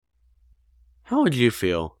how would you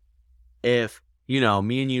feel if,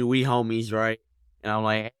 me and you, we homies, right? And I'm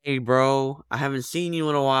like, hey, bro, I haven't seen you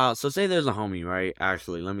in a while. So say there's a homie, right?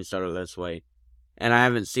 Actually, let me start it this way. And I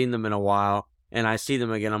haven't seen them in a while. And I see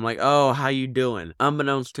them again. I'm like, oh, how you doing?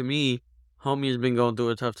 Unbeknownst to me, homie has been going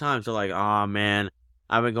through a tough time. So like, oh, man,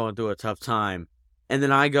 I've been going through a tough time. And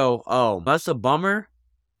then I go, oh, that's a bummer.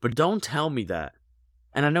 But don't tell me that.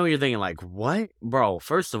 And I know you're thinking like, what? Bro,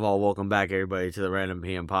 first of all, welcome back, everybody, to the Random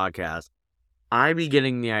PM podcast. I be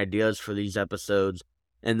getting the ideas for these episodes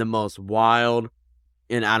in the most wild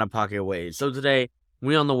and out-of-pocket ways. So today,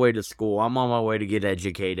 we on the way to school. I'm on my way to get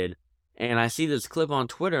educated. And I see this clip on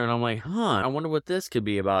Twitter, and I'm like, I wonder what this could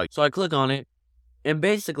be about. So I click on it. And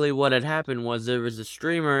basically what had happened was there was a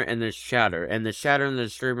streamer and this chatter. And the chatter and the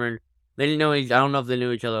streamer, they didn't know I don't know if they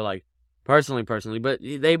knew each other like personally, but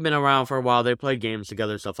they've been around for a while. They played games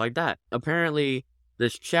together, stuff like that. Apparently,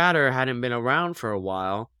 this chatter hadn't been around for a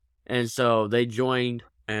while. And so they joined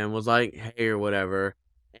and was like, hey, or whatever.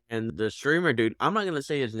 And the streamer dude, I'm not going to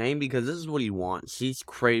say his name because this is what he wants. He's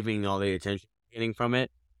craving all the attention getting from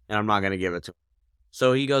it. And I'm not going to give it to him.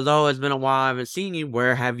 So he goes, oh, it's been a while. I haven't seen you.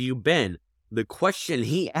 Where have you been? The question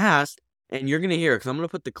he asked, and you're going to hear it because I'm going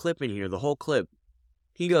to put the clip in here, the whole clip.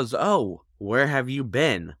 He goes, oh, where have you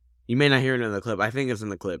been? You may not hear it in the clip. I think it's in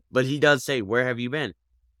the clip. But he does say, where have you been?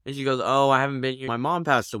 And she goes, oh, I haven't been here. My mom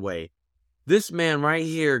passed away. This man right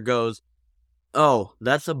here goes, oh,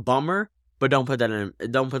 that's a bummer. But don't put that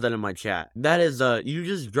in my chat. That is you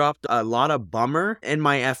just dropped a lot of bummer in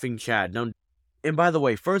my effing chat. And by the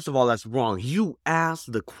way, first of all, that's wrong. You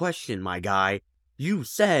asked the question, my guy. You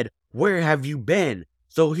said, where have you been?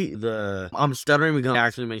 So I'm stuttering because it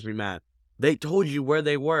actually makes me mad. They told you where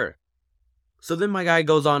they were. So then my guy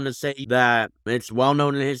goes on to say that it's well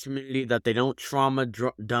known in his community that they don't trauma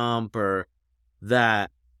dump, or that,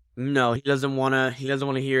 he doesn't want to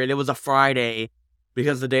hear it. It was a Friday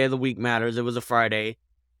because the day of the week matters. It was a Friday.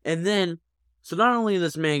 And then, so not only is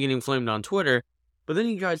this man getting flamed on Twitter, but then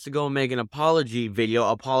he tries to go and make an apology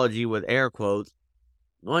with air quotes,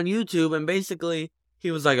 on YouTube. And basically,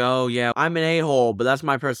 he was like, oh yeah, I'm an a-hole, but that's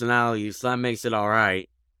my personality, so that makes it alright.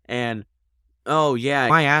 And, oh yeah,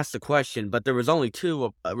 I asked the question, but there was only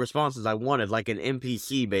two responses I wanted, like an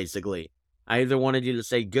NPC basically. I either wanted you to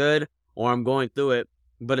say good, or I'm going through it,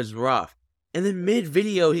 but it's rough. And then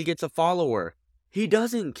mid-video, he gets a follower. He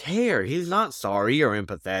doesn't care. He's not sorry or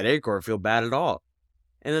empathetic or feel bad at all.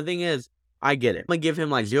 And the thing is, I get it. I'm going to give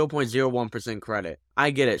him like 0.01% credit.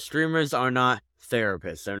 I get it. Streamers are not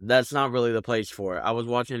therapists. That's not really the place for it. I was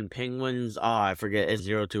watching Penguins. I forget. It's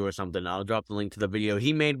 02 or something. I'll drop the link to the video.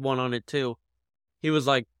 He made one on it too. He was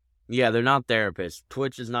like, yeah, they're not therapists.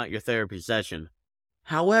 Twitch is not your therapy session.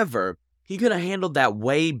 However, he could have handled that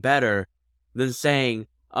way better than saying,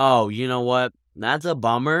 oh, you know what? That's a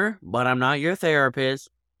bummer, but I'm not your therapist.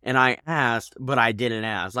 And I asked, but I didn't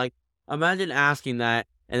ask. Like, imagine asking that.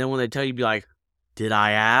 And then when they tell you, be like, did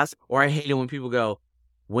I ask? Or I hate it when people go,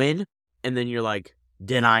 when? And then you're like,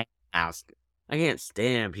 did I ask? I can't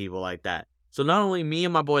stand people like that. So not only me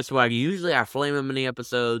and my boy Swag, usually I flame him in the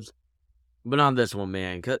episodes, but not this one,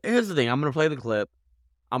 man. Because here's the thing. I'm going to play the clip.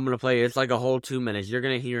 It's like a whole 2 minutes. You're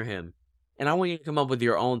going to hear him. And I want you to come up with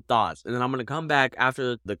your own thoughts. And then I'm going to come back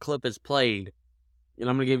after the clip is played. And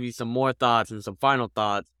I'm going to give you some more thoughts and some final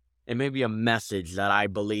thoughts. And maybe a message that I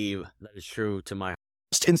believe that is true to my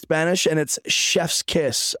in Spanish, and it's chef's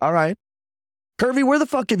kiss. All right. Curvy, where the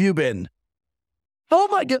fuck have you been? Oh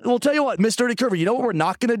my God. Well, tell you what, Miss Dirty Curvy, you know what we're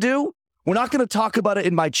not going to do? We're not going to talk about it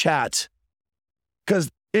in my chat because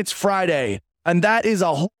it's Friday, and that is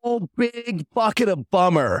a whole big bucket of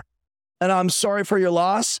bummer. And I'm sorry for your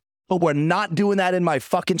loss, but we're not doing that in my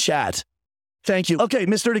fucking chat. Thank you. Okay,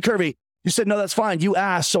 Miss Dirty Curvy, you said, no, that's fine. You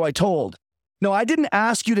asked, so I told. No, I didn't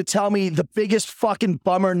ask you to tell me the biggest fucking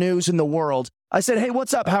bummer news in the world. I said, hey,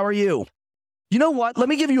 what's up? How are you? You know what? Let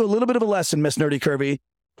me give you a little bit of a lesson, Miss Nerdy Curvy.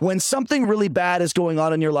 When something really bad is going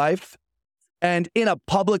on in your life, and in a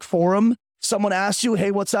public forum, someone asks you,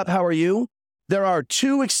 hey, what's up? How are you? There are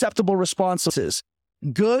two acceptable responses.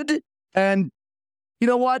 Good, and you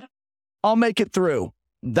know what? I'll make it through.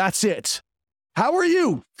 That's it. How are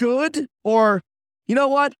you? Good, or you know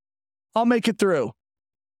what? I'll make it through.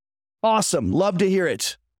 Awesome. Love to hear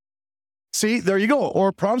it. See, there you go.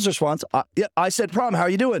 Or Prom's response. Yeah, I said, Prom, how are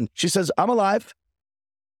you doing? She says, I'm alive.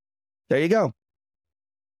 There you go.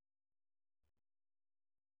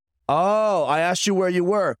 Oh, I asked you where you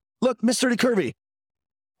were. Look, Mr. Curvy,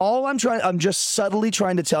 I'm just subtly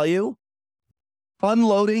trying to tell you,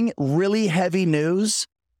 unloading really heavy news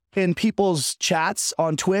in people's chats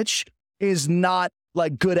on Twitch is not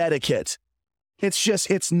like good etiquette.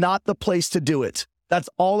 It's not the place to do it. That's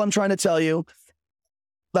all I'm trying to tell you.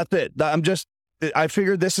 That's it. I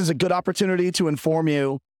figured this is a good opportunity to inform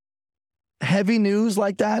you. Heavy news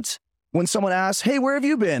like that, when someone asks, hey, where have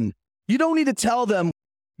you been? You don't need to tell them,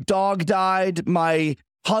 dog died, my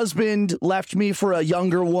husband left me for a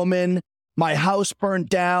younger woman, my house burnt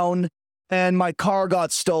down, and my car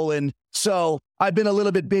got stolen. So I've been a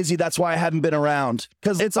little bit busy. That's why I haven't been around.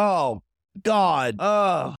 Because it's, oh, God.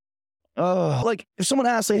 Like, if someone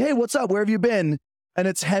asks, like, hey, what's up? Where have you been? And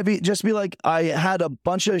it's heavy, just be like, I had a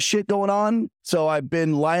bunch of shit going on, so I've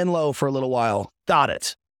been lying low for a little while. Got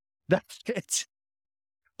it. That's it.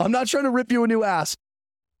 I'm not trying to rip you a new ass.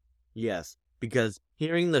 Yes, because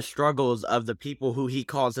hearing the struggles of the people who he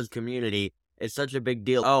calls his community is such a big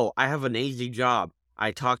deal. Oh, I have an easy job.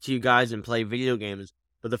 I talk to you guys and play video games,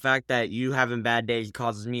 but the fact that you having bad days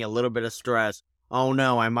causes me a little bit of stress. Oh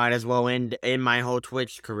no, I might as well end my whole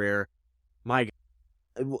Twitch career.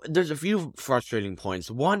 There's a few frustrating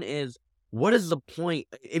points. One is, what is the point?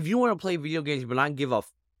 If you want to play video games but not give a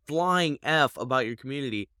flying F about your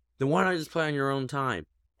community, then why not just play on your own time?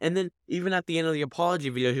 And then, even at the end of the apology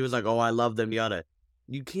video, he was like, oh, I love them, yada.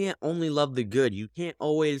 You can't only love the good. You can't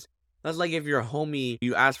always... That's like if you're a homie,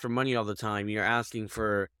 you ask for money all the time. You're asking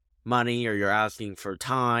for money, or you're asking for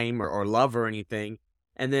time, or love, or anything.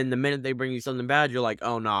 And then the minute they bring you something bad, you're like,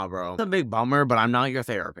 oh, nah, bro. It's a big bummer, but I'm not your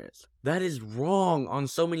therapist. That is wrong on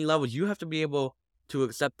so many levels. You have to be able to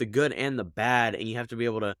accept the good and the bad, and you have to be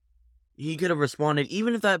able to... He could have responded,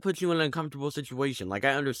 even if that puts you in an uncomfortable situation. Like,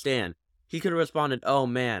 I understand. He could have responded, oh,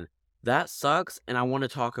 man, that sucks, and I want to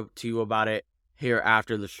talk to you about it here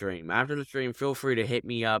after the stream. After the stream, feel free to hit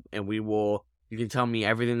me up, and you can tell me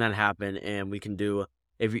everything that happened, and we can do...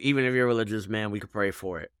 Even if you're religious, man, we could pray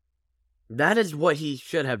for it. That is what he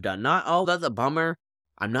should have done. Not, oh, that's a bummer.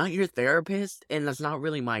 I'm not your therapist, and that's not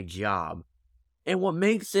really my job. And what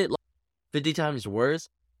makes it 50 times worse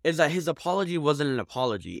is that his apology wasn't an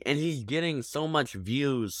apology, and he's getting so much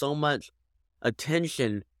views, so much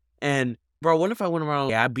attention, and, bro, what if I went around,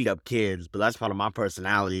 yeah, I beat up kids, but that's part of my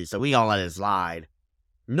personality, so we all let it slide.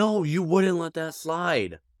 No, you wouldn't let that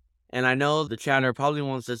slide. And I know the chatter probably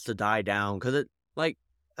wants this to die down, because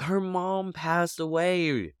her mom passed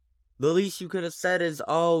away. The least you could have said is,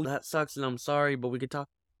 oh, that sucks and I'm sorry, but we could talk.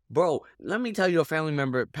 Bro, let me tell you, a family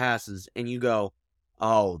member passes and you go,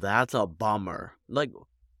 oh, that's a bummer. Like,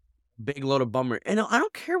 big load of bummer. And I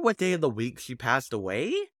don't care what day of the week she passed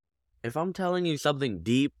away. If I'm telling you something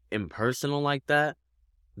deep and personal like that,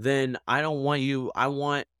 then I don't want you, I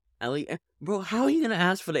want at least, bro, how are you going to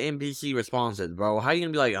ask for the NPC responses, bro? How are you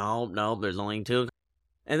going to be like, oh, no, there's only 2?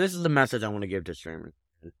 And this is the message I want to give to streamers.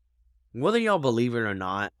 Whether y'all believe it or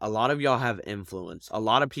not, a lot of y'all have influence. A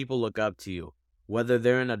lot of people look up to you. Whether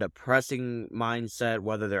they're in a depressing mindset,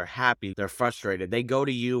 whether they're happy, they're frustrated, they go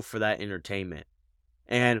to you for that entertainment.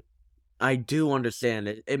 And I do understand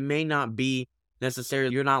it. It may not be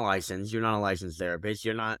necessarily, you're not licensed, you're not a licensed therapist,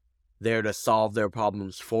 you're not there to solve their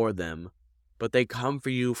problems for them, but they come for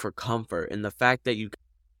you for comfort. And the fact that you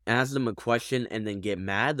ask them a question and then get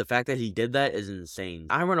mad, the fact that he did that is insane.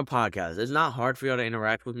 I run a podcast. It's not hard for y'all to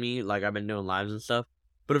interact with me, like I've been doing lives and stuff,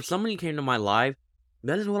 but if somebody came to my live,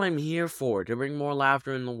 that is what I'm here for, to bring more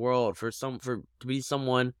laughter in the world, to be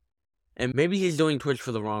someone. And maybe he's doing Twitch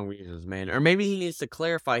for the wrong reasons, man. Or maybe he needs to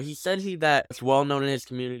clarify. He said that's well known in his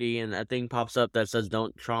community, and a thing pops up that says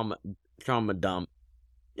don't trauma dump.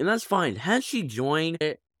 And that's fine. Had she joined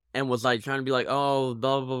it and was like trying to be like, oh,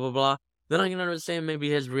 blah, blah, blah, blah, then I can understand maybe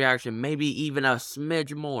his reaction, maybe even a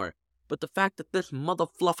smidge more. But the fact that this mother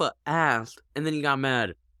fluffer asked, and then he got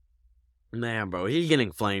mad. Man, bro, he's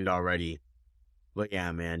getting flamed already. But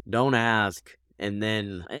yeah, man, don't ask. And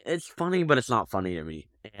then, it's funny, but it's not funny to me.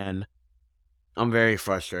 And I'm very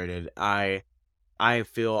frustrated. I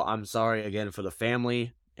feel I'm sorry again for the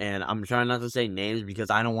family. And I'm trying not to say names because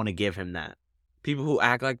I don't want to give him that. People who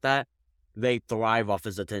act like that, they thrive off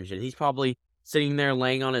his attention. He's probably sitting there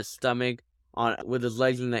laying on his stomach with his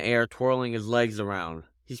legs in the air, twirling his legs around.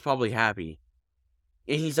 He's probably happy.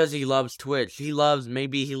 And he says he loves Twitch.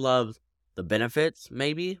 Maybe he loves the benefits,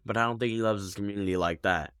 maybe, but I don't think he loves his community like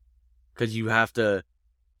that. Because you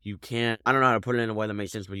can't, I don't know how to put it in a way that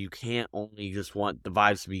makes sense, but you can't only just want the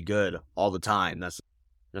vibes to be good all the time. That's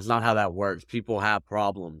not how that works. People have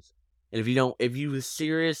problems. And if you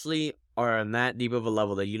seriously are on that deep of a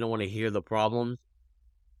level that you don't want to hear the problems,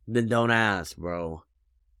 then don't ask, bro.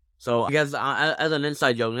 So, I guess, as an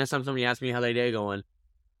inside joke, next time somebody asks me how their day going,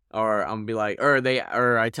 or I'm gonna be like,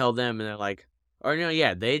 or I tell them, and they're like,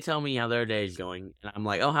 they tell me how their day's going, and I'm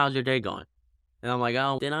like, oh, how's your day going? And I'm like,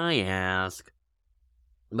 oh, did I ask?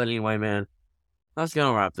 But anyway, man, that's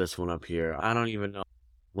gonna wrap this one up here. I don't even know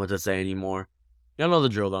what to say anymore. Y'all know the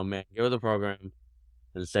drill, though, man. Give it the program.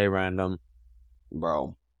 and say random.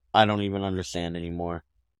 Bro, I don't even understand anymore.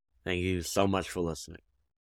 Thank you so much for listening.